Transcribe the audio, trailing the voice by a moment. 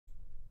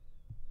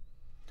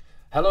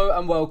Hello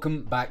and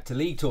welcome back to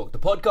League Talk, the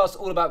podcast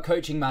all about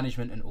coaching,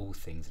 management and all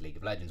things League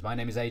of Legends. My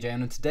name is AJ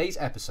and on today's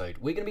episode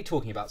we're going to be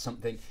talking about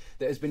something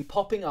that has been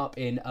popping up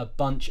in a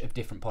bunch of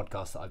different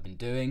podcasts that I've been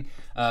doing.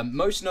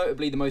 Most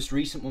notably the most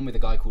recent one with a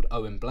guy called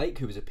Owen Blake,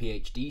 who was a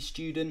PhD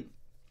student.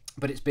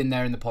 But it's been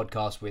there in the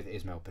podcast with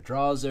Ismail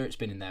Pedraza, it's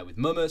been in there with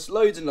Mummus,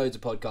 loads and loads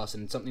of podcasts,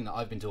 and something that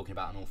I've been talking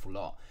about an awful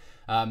lot.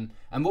 And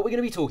what we're going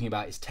to be talking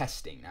about is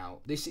testing.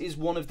 Now, this is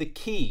one of the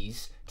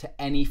keys to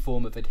any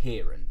form of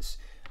adherence.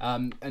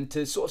 And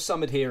to sort of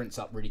sum adherence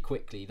up really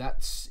quickly,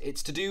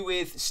 it's to do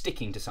with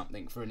sticking to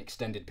something for an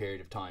extended period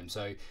of time.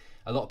 So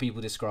a lot of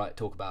people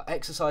talk about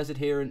exercise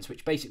adherence,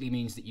 which basically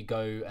means that you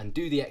go and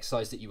do the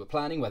exercise that you were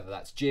planning, whether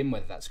that's gym,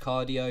 whether that's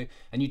cardio,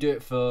 and you do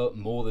it for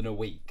more than a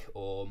week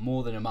or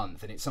more than a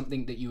month, and it's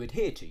something that you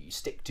adhere to, you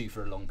stick to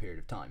for a long period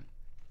of time.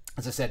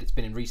 As I said, it's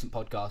been in recent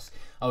podcasts,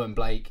 Owen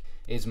Blake,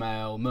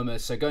 Ismail,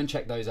 Mummus, so go and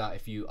check those out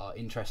if you are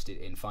interested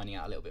in finding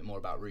out a little bit more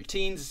about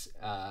routines,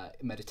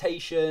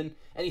 meditation,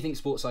 anything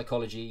sports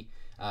psychology.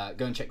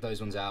 Go and check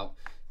those ones out.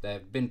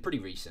 They've been pretty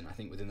recent, I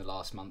think within the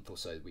last month or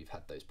so we've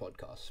had those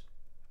podcasts.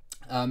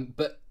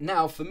 But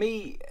now for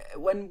me,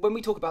 when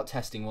we talk about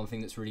testing, one thing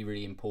that's really,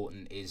 really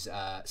important is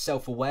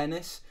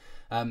self-awareness.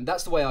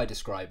 That's the way I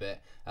describe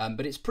it,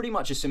 but it's pretty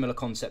much a similar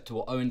concept to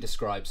what Owen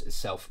describes as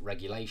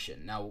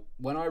self-regulation. Now,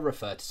 when I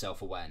refer to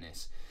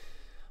self-awareness,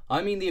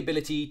 I mean the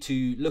ability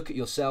to look at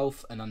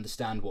yourself and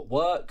understand what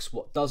works,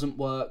 what doesn't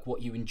work,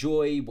 what you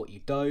enjoy, what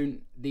you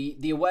don't,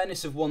 the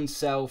awareness of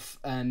oneself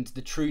and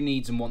the true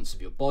needs and wants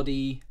of your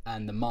body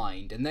and the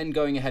mind, and then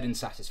going ahead and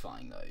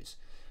satisfying those.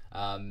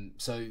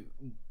 So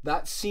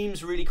that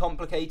seems really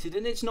complicated,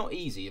 and it's not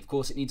easy. Of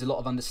course, it needs a lot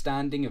of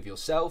understanding of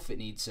yourself, it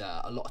needs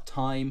a lot of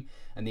time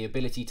and the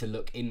ability to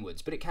look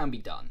inwards, but it can be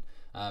done.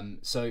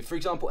 So for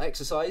example,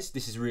 exercise,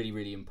 this is really,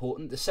 really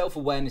important. The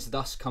self-awareness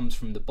thus comes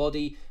from the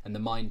body and the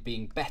mind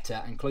being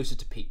better and closer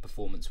to peak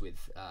performance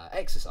with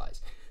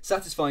exercise.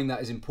 Satisfying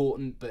that is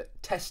important, but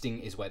testing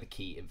is where the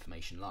key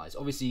information lies.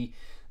 Obviously,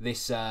 we're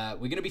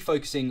going to be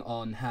focusing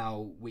on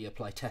how we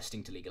apply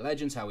testing to League of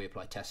Legends, how we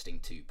apply testing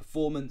to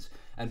performance,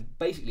 and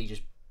basically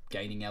just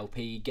gaining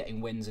LP,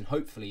 getting wins, and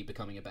hopefully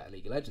becoming a better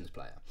League of Legends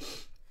player.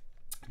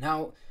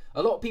 Now,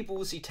 a lot of people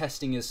will see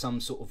testing as some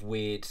sort of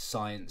weird,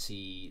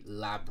 sciencey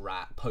lab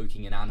rat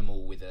poking an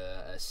animal with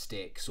a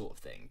stick sort of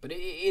thing, but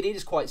it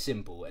is quite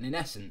simple, and in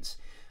essence,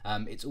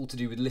 it's all to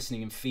do with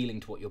listening and feeling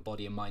to what your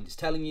body and mind is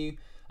telling you.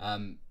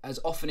 As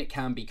often it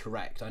can be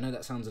correct. I know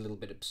that sounds a little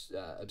bit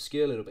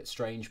obscure, a little bit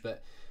strange,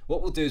 but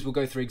what we'll do is we'll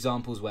go through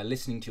examples where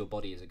listening to your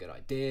body is a good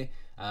idea,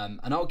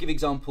 and I'll give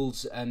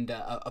examples and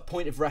a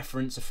point of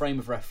reference, a frame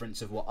of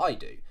reference of what I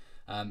do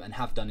and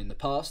have done in the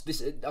past.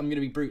 I'm going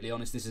to be brutally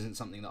honest, this isn't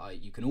something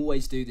that you can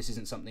always do. This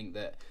isn't something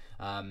that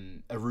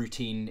a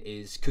routine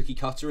is cookie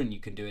cutter and you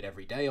can do it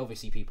every day.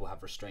 Obviously, people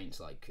have restraints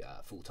like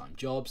full-time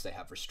jobs, they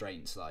have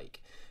restraints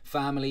like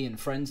family and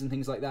friends and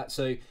things like that,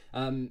 so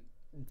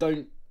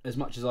don't, as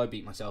much as I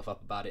beat myself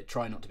up about it,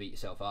 try not to beat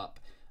yourself up,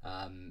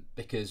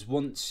 because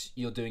once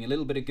you're doing a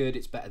little bit of good,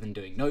 it's better than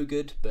doing no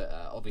good, but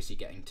obviously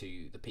getting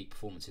to the peak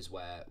performance is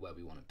where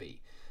we want to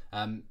be.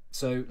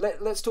 So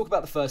let's talk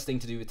about the first thing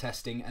to do with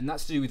testing, and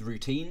that's to do with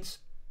routines.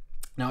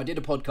 Now, I did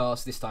a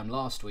podcast this time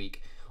last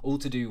week, all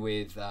to do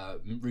with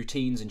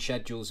routines and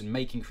schedules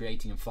and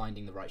creating and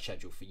finding the right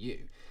schedule for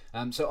you.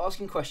 So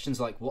asking questions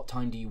like, what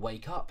time do you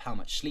wake up? How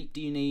much sleep do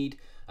you need?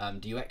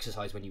 Do you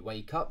exercise when you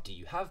wake up? Do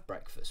you have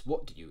breakfast?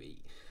 What do you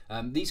eat?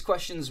 These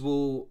questions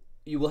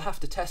you will have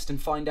to test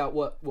and find out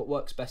what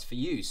works best for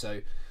you.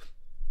 So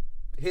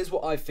here's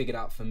what I've figured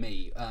out for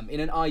me.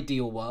 In an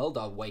ideal world,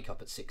 I'll wake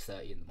up at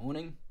 6:30 in the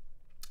morning.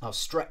 I'll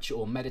stretch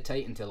or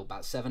meditate until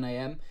about 7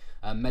 a.m.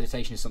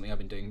 Meditation is something I've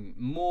been doing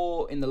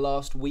more in the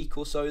last week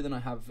or so than I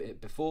have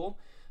it before.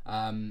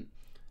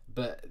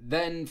 But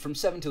then from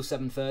 7 till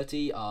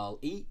 7:30, I'll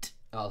eat.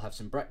 I'll have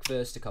some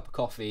breakfast, a cup of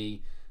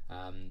coffee,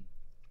 and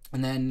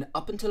then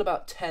up until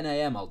about 10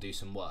 a.m. I'll do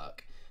some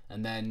work.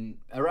 And then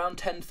around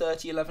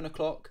 10:30, 11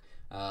 o'clock,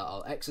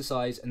 I'll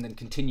exercise and then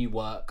continue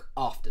work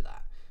after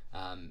that.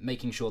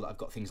 Making sure that I've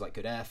got things like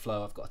good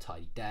airflow, I've got a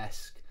tidy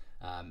desk,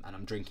 and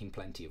I'm drinking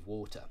plenty of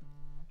water.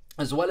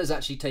 As well as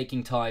actually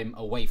taking time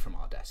away from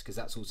our desk, because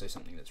that's also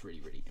something that's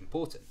really, really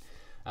important.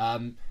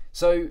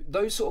 So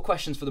those sort of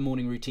questions for the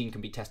morning routine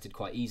can be tested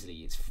quite easily.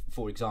 It's,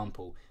 for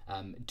example,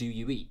 do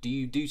you eat? Do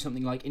you do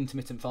something like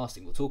intermittent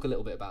fasting? We'll talk a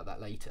little bit about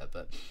that later,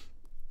 but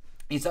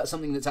is that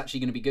something that's actually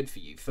going to be good for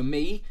you? For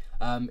me,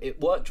 it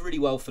worked really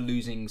well for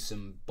losing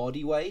some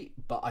body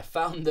weight, but I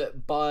found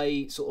that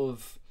by sort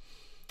of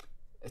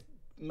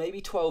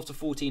maybe 12 to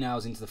 14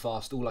 hours into the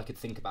fast, all I could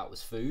think about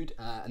was food,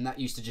 and that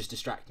used to just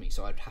distract me,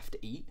 so I'd have to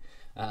eat.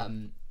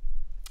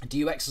 Do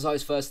you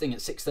exercise first thing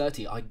at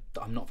 6:30?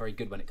 I'm not very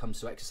good when it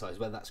comes to exercise,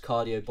 whether that's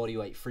cardio, body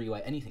weight, free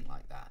weight, anything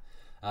like that.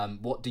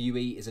 What do you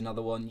eat is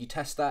another one. You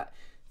test that.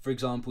 For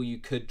example, you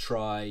could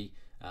try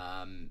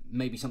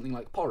Maybe something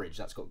like porridge,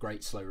 that's got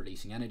great slow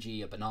releasing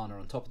energy. A banana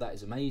on top of that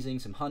is amazing.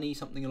 Some honey,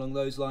 something along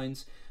those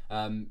lines.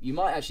 You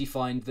might actually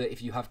find that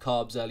if you have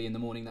carbs early in the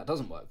morning, that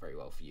doesn't work very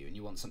well for you, and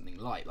you want something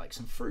light, like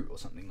some fruit or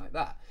something like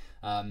that.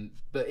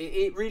 But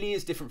it really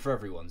is different for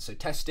everyone. So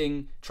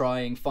testing,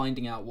 trying,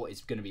 finding out what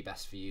is going to be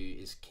best for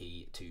you is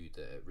key to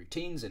the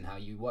routines and how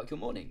you work your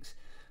mornings.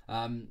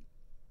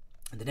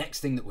 The next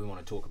thing that we want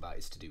to talk about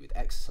is to do with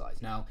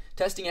exercise. Now,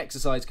 testing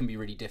exercise can be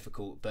really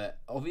difficult, but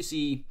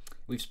obviously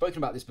we've spoken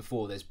about this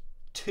before. There's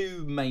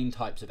two main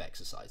types of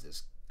exercise.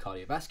 There's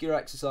cardiovascular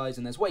exercise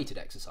and there's weighted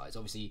exercise.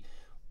 Obviously,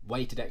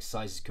 weighted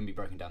exercises can be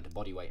broken down to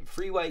body weight and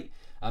free weight,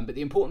 but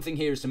the important thing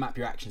here is to map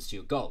your actions to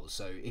your goals.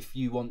 So if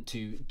you want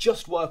to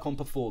just work on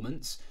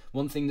performance,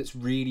 one thing that's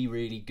really,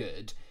 really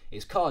good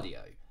is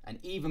cardio. And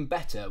even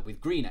better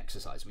with green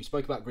exercise. We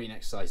spoke about green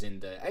exercise in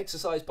the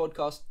exercise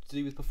podcast to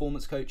do with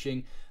performance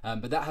coaching,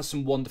 but that has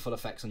some wonderful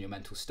effects on your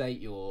mental state,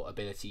 your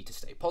ability to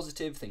stay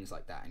positive, things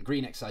like that. And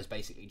green exercise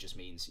basically just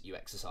means you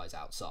exercise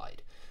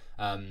outside.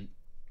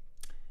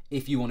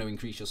 If you want to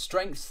increase your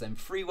strength, then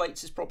free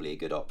weights is probably a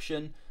good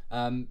option.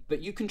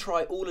 But you can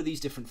try all of these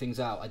different things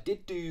out. I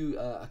did do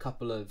a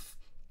couple of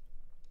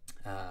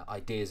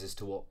ideas as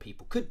to what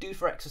people could do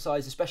for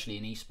exercise, especially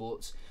in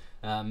esports.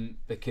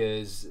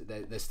 Because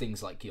there's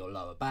things like your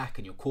lower back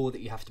and your core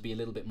that you have to be a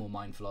little bit more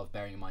mindful of,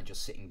 bearing in mind you're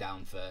sitting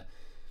down for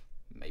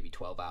maybe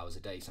 12 hours a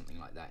day, something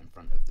like that, in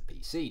front of the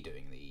PC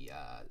doing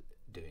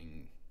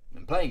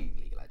and playing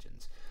League of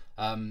Legends.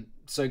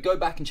 So go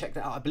back and check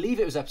that out. I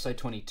believe it was episode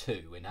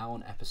 22. We're now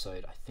on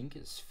episode, I think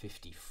it's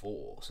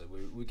 54. So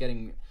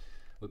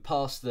we're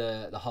past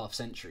the half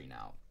century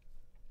now.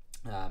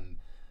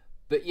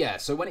 But yeah,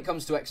 so when it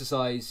comes to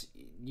exercise,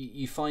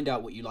 you find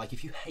out what you like.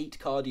 If you hate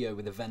cardio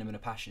with a venom and a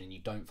passion and you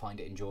don't find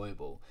it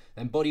enjoyable,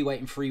 then body weight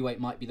and free weight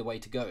might be the way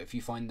to go. If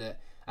you find that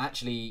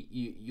actually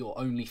your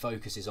only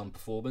focus is on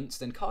performance,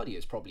 then cardio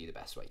is probably the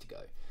best way to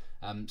go.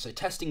 So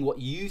testing what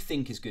you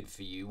think is good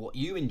for you, what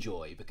you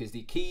enjoy, because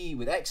the key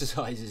with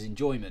exercise is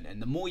enjoyment,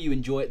 and the more you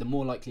enjoy it, the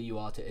more likely you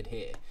are to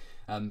adhere.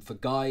 For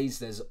guys,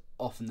 there's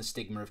often the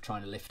stigma of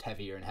trying to lift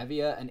heavier and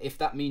heavier, and if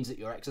that means that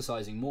you're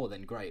exercising more,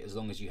 then great, as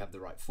long as you have the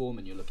right form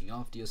and you're looking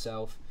after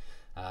yourself.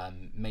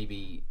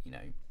 Maybe,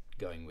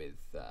 going with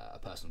a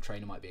personal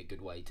trainer might be a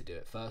good way to do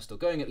it first, or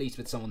going at least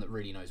with someone that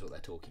really knows what they're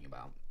talking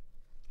about.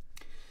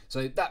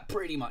 So that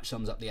pretty much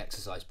sums up the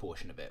exercise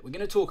portion of it. We're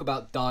going to talk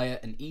about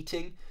diet and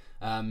eating.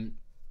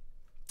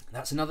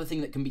 That's another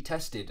thing that can be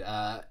tested.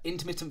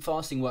 Intermittent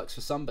fasting works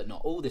for some, but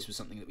not all. This was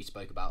something that we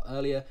spoke about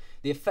earlier.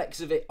 The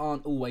effects of it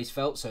aren't always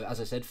felt. So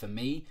as I said, for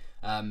me,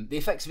 the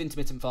effects of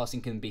intermittent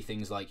fasting can be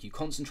things like you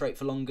concentrate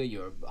for longer,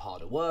 you're a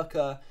harder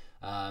worker.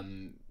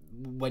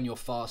 When you're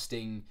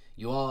fasting,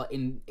 you are,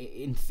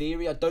 in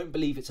theory, I don't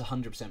believe it's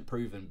 100%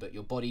 proven, but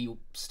your body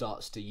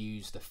starts to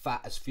use the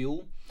fat as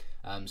fuel.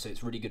 So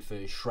it's really good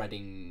for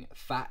shredding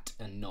fat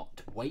and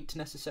not weight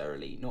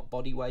necessarily, not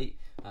body weight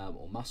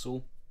or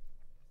muscle.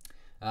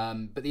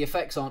 But the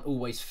effects aren't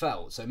always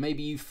felt. So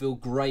maybe you feel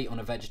great on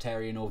a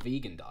vegetarian or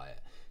vegan diet.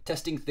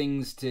 Testing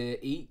things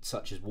to eat,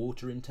 such as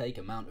water intake,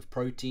 amount of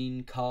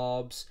protein,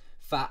 carbs,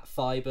 fat,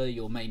 fiber,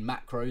 your main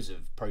macros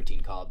of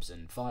protein, carbs,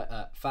 and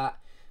fat.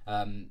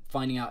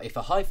 Finding out if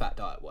a high-fat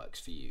diet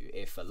works for you,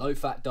 if a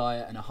low-fat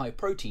diet and a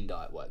high-protein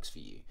diet works for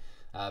you.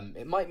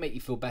 It might make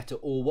you feel better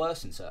or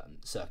worse in certain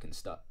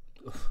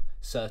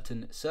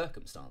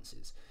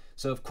circumstances.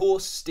 So of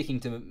course, sticking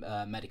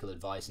to medical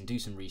advice and do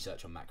some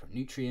research on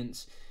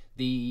macronutrients.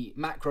 The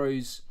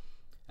macros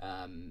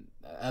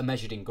are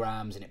measured in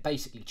grams, and it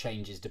basically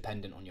changes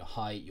dependent on your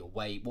height, your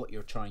weight, what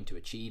you're trying to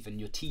achieve, and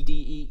your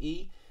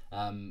TDEE,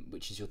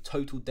 which is your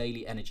total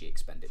daily energy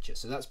expenditure.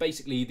 So that's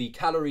basically the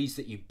calories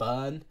that you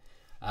burn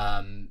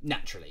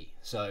naturally.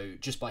 So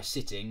just by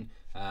sitting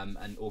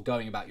or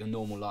going about your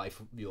normal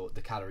life,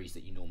 the calories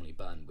that you normally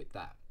burn with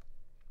that.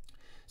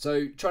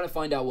 So trying to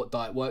find out what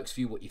diet works for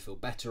you, what you feel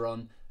better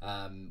on,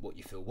 what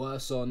you feel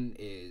worse on.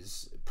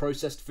 Is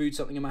processed food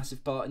something a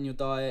massive part in your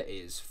diet?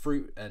 Is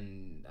fruit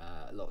and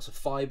lots of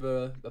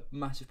fiber a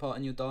massive part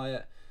in your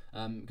diet?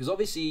 Because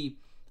obviously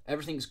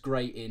everything's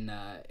great in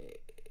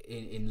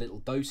little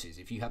doses.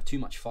 If you have too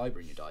much fiber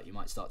in your diet, you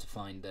might start to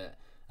find that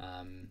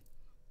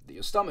that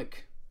your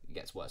stomach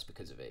gets worse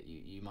because of it.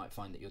 You might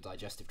find that your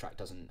digestive tract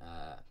doesn't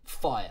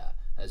fire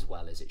as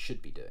well as it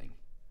should be doing.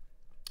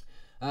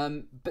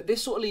 But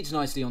this sort of leads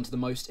nicely onto the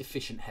most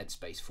efficient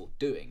headspace for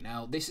doing.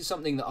 Now, this is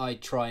something that I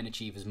try and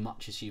achieve as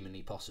much as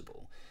humanly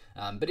possible.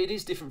 But it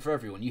is different for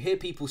everyone. You hear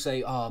people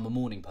say, oh, I'm a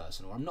morning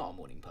person, or I'm not a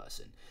morning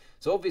person.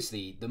 So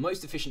obviously, the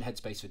most efficient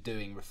headspace for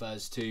doing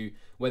refers to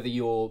whether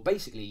you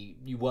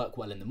work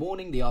well in the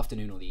morning, the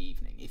afternoon, or the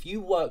evening. If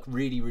you work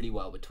really, really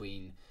well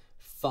between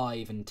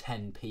 5 and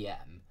 10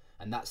 p.m,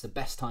 and that's the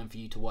best time for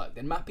you to work,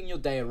 then mapping your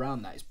day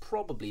around that is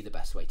probably the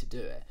best way to do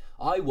it.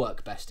 I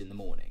work best in the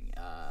morning.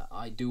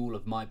 I do all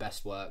of my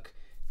best work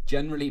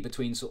generally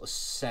between sort of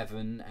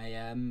 7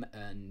 a.m.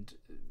 and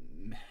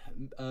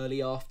early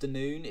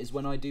afternoon is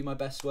when I do my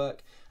best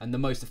work, and the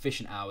most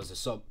efficient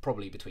hours are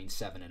probably between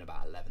 7 and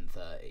about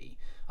 11:30.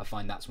 I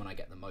find that's when I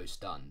get the most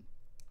done.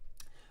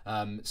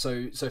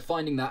 So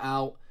finding that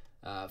out,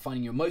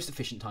 finding your most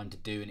efficient time to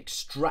do and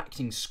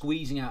extracting,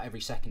 squeezing out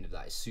every second of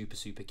that is super,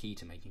 super key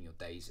to making your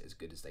days as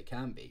good as they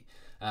can be.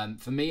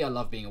 For me, I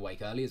love being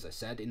awake early, as I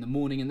said, in the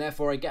morning, and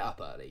therefore I get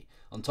up early.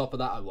 On top of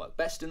that, I work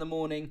best in the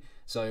morning,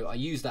 so I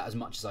use that as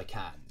much as I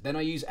can. Then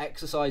I use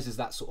exercise as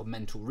that sort of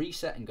mental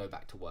reset and go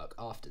back to work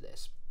after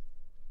this.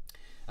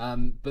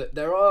 But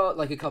there are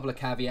like a couple of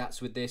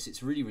caveats with this.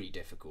 It's really, really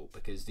difficult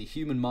because the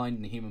human mind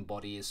and the human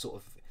body is sort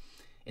of,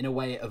 in a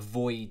way, it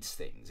avoids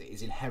things. It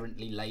is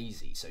inherently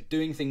lazy. So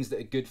doing things that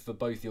are good for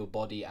both your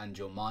body and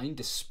your mind,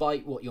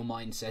 despite what your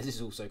mind says,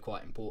 is also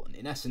quite important.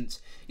 In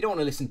essence, you don't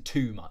want to listen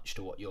too much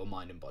to what your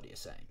mind and body are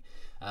saying.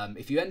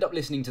 If you end up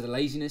listening to the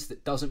laziness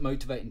that doesn't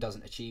motivate and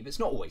doesn't achieve, it's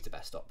not always the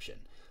best option.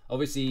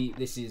 Obviously,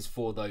 this is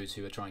for those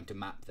who are trying to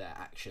map their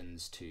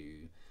actions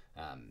to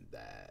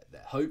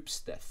their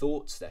hopes, their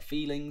thoughts, their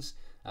feelings.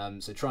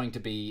 So trying to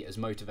be as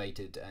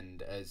motivated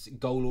and as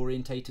goal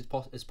orientated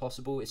as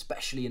possible,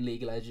 especially in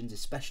League of Legends,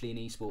 especially in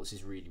esports,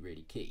 is really,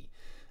 really key.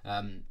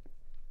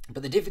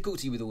 But the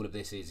difficulty with all of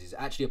this is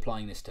actually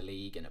applying this to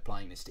League and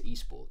applying this to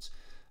esports.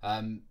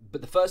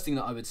 But the first thing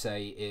that I would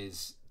say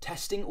is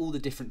testing all the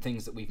different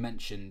things that we've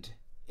mentioned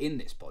in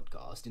this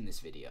podcast, in this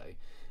video,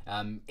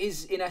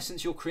 is in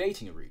essence you're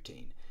creating a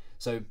routine.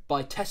 So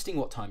by testing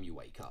what time you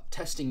wake up,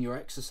 testing your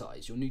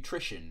exercise, your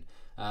nutrition,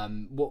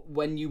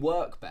 when you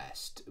work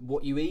best,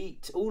 what you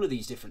eat, all of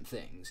these different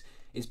things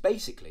is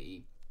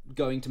basically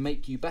going to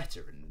make you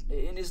better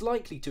and is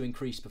likely to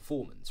increase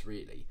performance,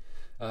 really.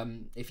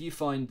 If you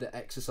find that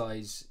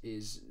exercise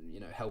is,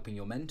 helping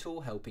your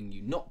mental, helping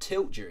you not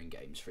tilt during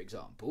games, for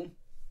example,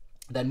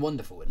 then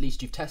wonderful. At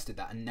least you've tested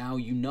that, and now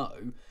you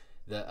know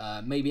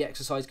that maybe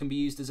exercise can be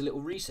used as a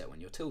little reset when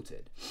you're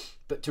tilted.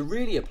 But to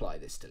really apply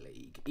this to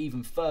League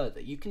even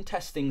further, you can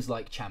test things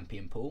like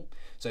champion pool.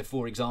 So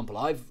for example,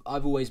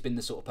 I've always been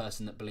the sort of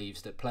person that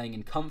believes that playing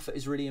in comfort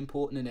is really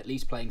important, and at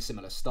least playing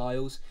similar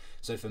styles.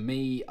 So for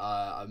me,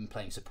 I'm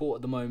playing support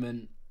at the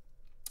moment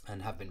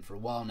and have been for a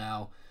while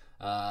now.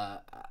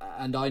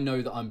 And I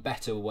know that I'm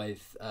better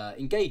with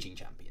engaging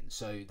champions.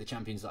 So the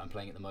champions that I'm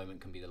playing at the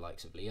moment can be the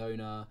likes of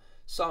Leona,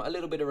 a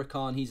little bit of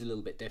Rakan, he's a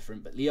little bit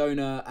different, but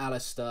Leona,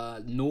 Alistair,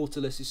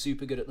 Nautilus is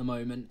super good at the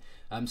moment.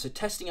 So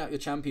testing out your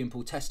champion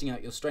pool, testing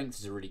out your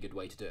strengths is a really good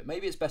way to do it.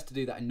 Maybe it's best to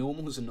do that in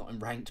normals and not in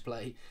ranked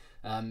play.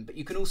 But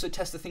you can also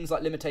test the things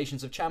like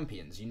limitations of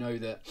champions. You know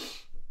that,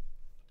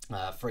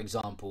 for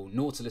example,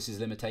 Nautilus's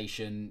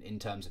limitation in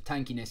terms of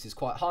tankiness is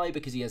quite high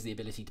because he has the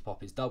ability to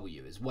pop his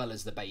W, as well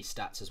as the base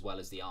stats, as well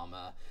as the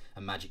armor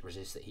and magic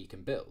resist that he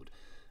can build.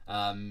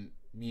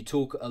 You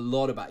hear a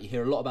lot about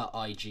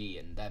IG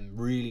and them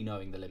really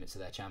knowing the limits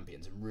of their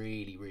champions and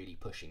really, really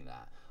pushing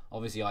that.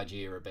 Obviously,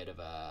 IG are a bit of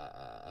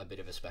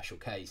a special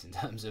case in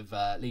terms of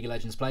League of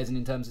Legends players and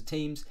in terms of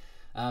teams.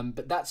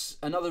 But that's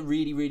another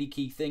really, really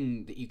key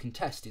thing that you can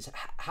test is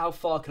how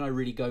far can I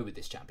really go with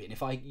this champion?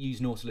 If I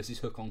use Nautilus's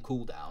hook on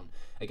cooldown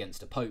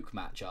against a poke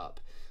matchup,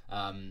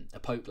 a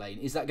poke lane,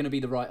 is that going to be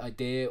the right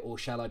idea, or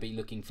shall I be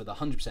looking for the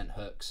 100%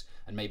 hooks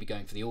and maybe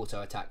going for the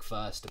auto attack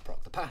first to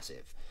proc the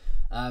passive?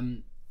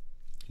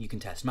 You can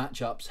test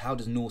matchups. How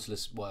does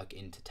Nautilus work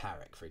into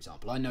Taric, for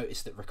example? I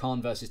noticed that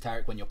Rakan versus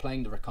Taric, when you're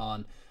playing the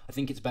Rakan, I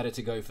think it's better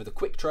to go for the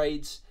quick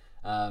trades,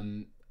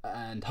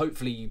 and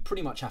hopefully you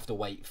pretty much have to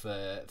wait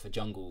for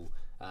jungle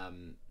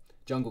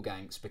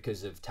ganks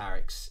because of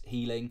Taric's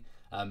healing.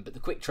 But the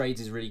quick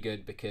trades is really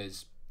good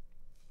because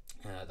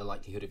the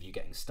likelihood of you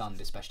getting stunned,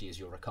 especially as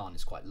your Rakan,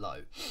 is quite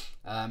low.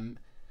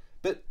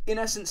 But in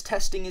essence,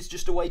 testing is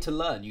just a way to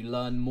learn. You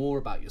learn more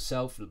about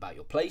yourself, about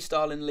your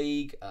playstyle in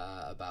League,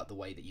 about the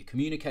way that you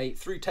communicate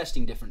through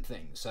testing different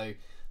things. So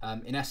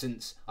in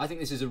essence, I think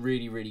this is a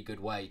really, really good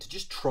way to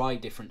just try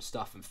different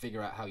stuff and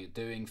figure out how you're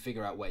doing,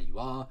 figure out where you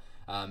are,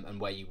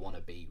 and where you want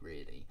to be,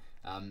 really.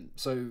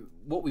 So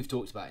what we've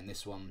talked about in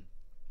this one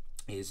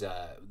is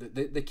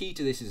the key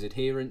to this is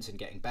adherence and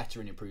getting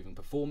better and improving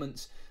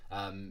performance.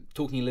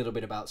 Talking a little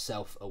bit about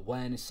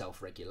self-awareness,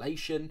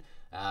 self-regulation,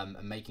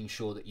 and making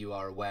sure that you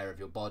are aware of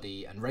your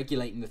body and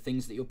regulating the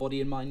things that your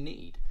body and mind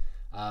need.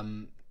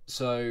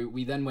 So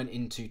we then went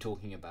into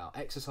talking about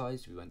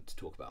exercise. We went to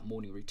talk about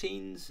morning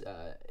routines,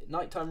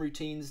 nighttime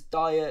routines,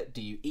 diet.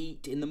 Do you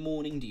eat in the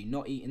morning? Do you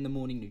not eat in the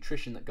morning?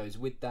 Nutrition that goes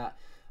with that.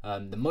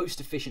 The most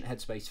efficient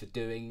headspace for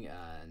doing,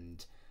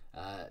 and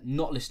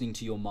not listening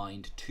to your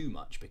mind too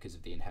much because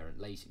of the inherent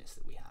laziness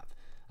that we have.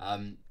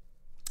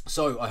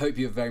 So I hope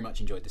you have very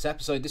much enjoyed this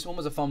episode. This one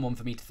was a fun one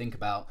for me to think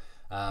about.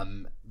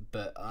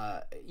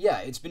 Yeah,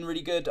 it's been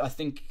really good. I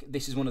think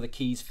this is one of the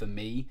keys for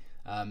me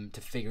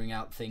to figuring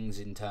out things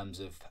in terms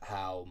of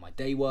how my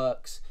day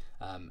works,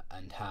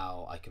 and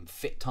how I can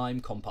fit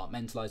time,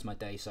 compartmentalize my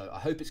day. So I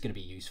hope it's going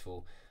to be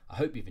useful. I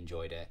hope you've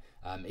enjoyed it.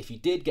 If you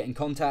did, get in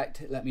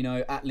contact, let me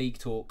know at League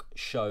Talk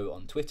Show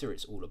on Twitter.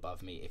 It's all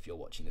above me if you're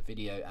watching the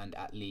video, and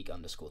at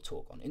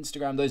League_Talk on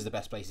Instagram. Those are the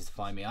best places to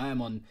find me. I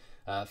am on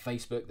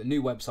Facebook. The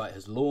new website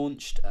has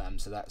launched,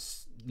 so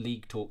that's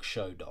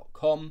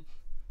leaguetalkshow.com.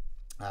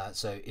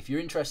 So if you're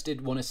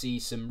interested, want to see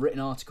some written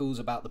articles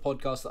about the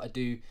podcast that I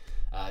do,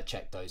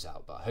 check those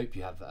out. But I hope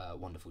you have a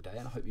wonderful day,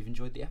 and I hope you've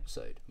enjoyed the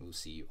episode. We'll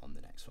see you on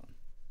the next one.